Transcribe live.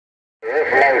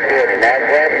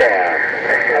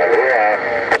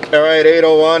All right,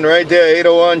 801 right there,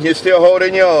 801. You're still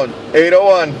holding your own.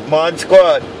 801,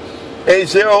 ModSquad.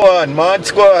 801,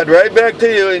 ModSquad. Right back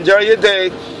to you. Enjoy your day.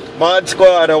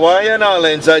 ModSquad, Hawaiian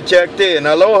Islands. I checked in.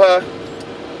 Aloha.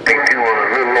 Take you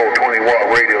on a little old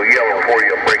 20-watt radio yellow for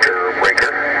you, breaker.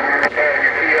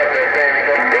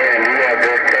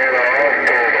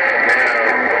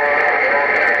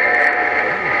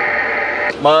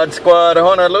 ModSquad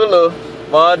Honolulu.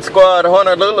 ModSquad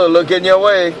Honolulu, looking your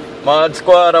way.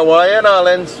 ModSquad Hawaiian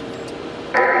Islands.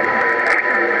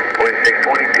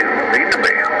 2622, leave the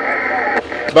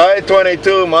mail. Bye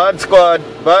 22, ModSquad.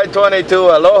 Bye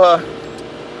 22, aloha.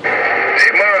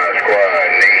 Hey, ModSquad,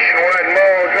 nationwide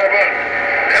MaulDrpper.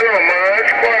 Hello,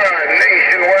 ModSquad,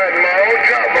 nationwide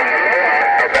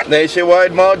MaulDrpper.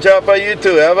 Nationwide MaulDrpper, you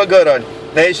too. Have a good one.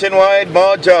 Nationwide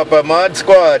MaulDrpper,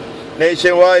 ModSquad.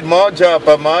 Nationwide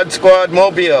MaulDrpper, ModSquad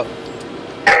Mobile.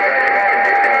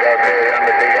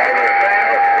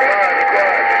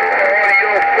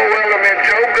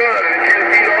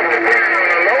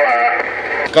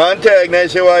 Contact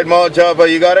Nationwide MaulDrpper.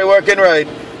 You got it working right.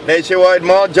 Nationwide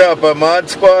MaulDrpper,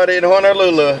 ModSquad in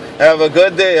Honolulu. Have a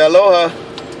good day. Aloha.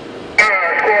 ModSquad,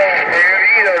 there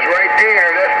he is right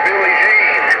there. That's Billy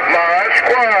Jean.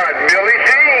 ModSquad, Billy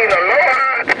Jean.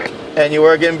 Aloha. And you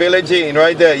working Billie Jean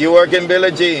right there. You working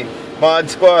Billie Jean.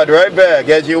 ModSquad right back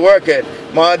as you work it.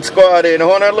 ModSquad in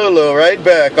Honolulu right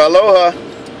back. Aloha.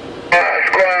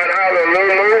 ModSquad,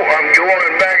 Honolulu. I'm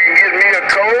going back and get me a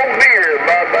cold beer.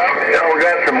 Bye-bye. We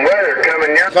got some weather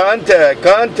coming up.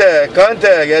 Contact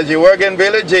as you working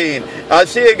Billie Jean. I'll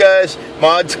see you guys.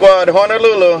 ModSquad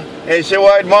Honolulu.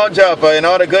 Nationwide MaulDrpper and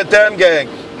all the good time gang.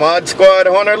 ModSquad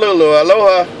Honolulu.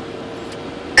 Aloha.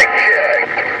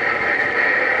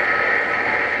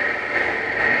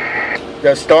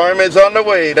 The storm is on the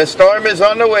way. The storm is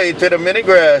on the way to the mini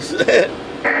grass. Aloha.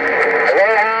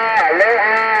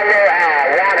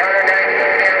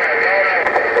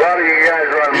 190 A lot of you guys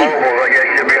run mobiles. I guess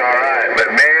you'll be all right. But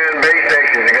man, base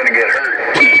stations are going to get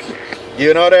hurt.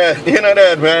 You know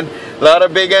that, man. A lot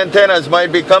of big antennas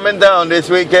might be coming down this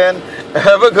weekend.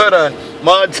 Have a good one.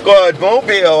 ModSquad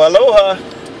Mobile. Aloha.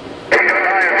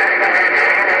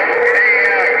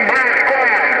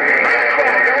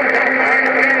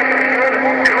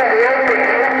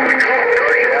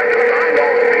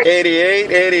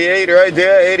 88 right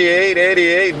there.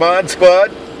 88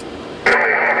 ModSquad.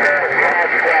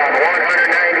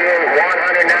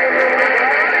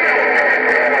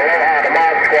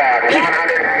 ModSquad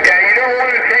 198. Yeah, you don't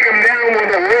want to take them down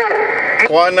with a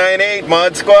rope. 198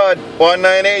 ModSquad.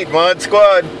 198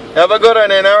 ModSquad. Have a good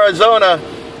one in Arizona.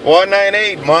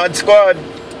 198 ModSquad.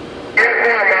 Yes,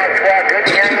 ModSquad. Good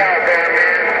hand out there,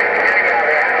 man.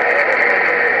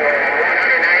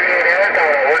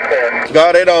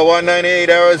 Got it all. 198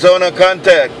 Arizona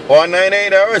contact.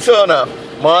 198 Arizona.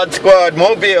 ModSquad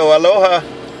Mobile. Aloha.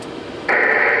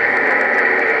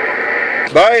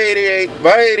 Bye 88.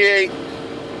 Bye 88.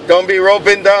 Don't be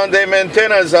roping down them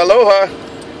antennas. Aloha.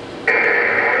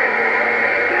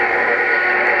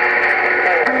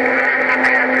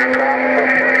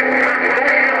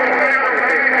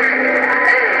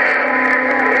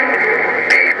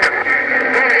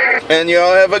 And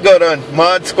y'all have a good one.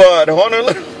 ModSquad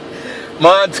Honolulu.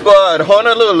 ModSquad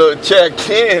Honolulu. Check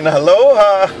in.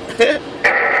 Aloha.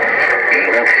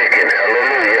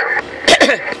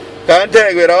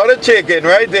 Contact with all the chicken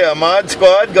right there.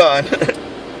 ModSquad gone. Eating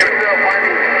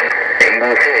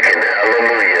chicken.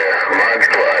 Hallelujah.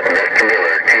 ModSquad. Mr.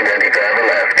 Miller, 295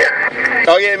 Alaska.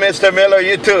 Okay, Mr. Miller,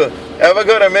 you too. Have a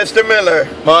good one, Mr. Miller.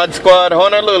 ModSquad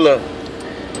Honolulu.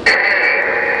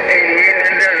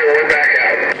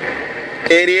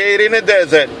 88 in the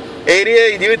desert.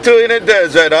 88, you two in the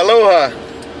desert. Aloha. 88,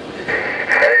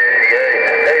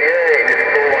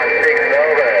 416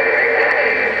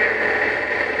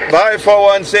 Melbourne. Bye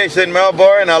 416 in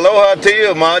Melbourne. Aloha to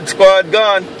you. ModSquad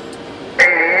gone.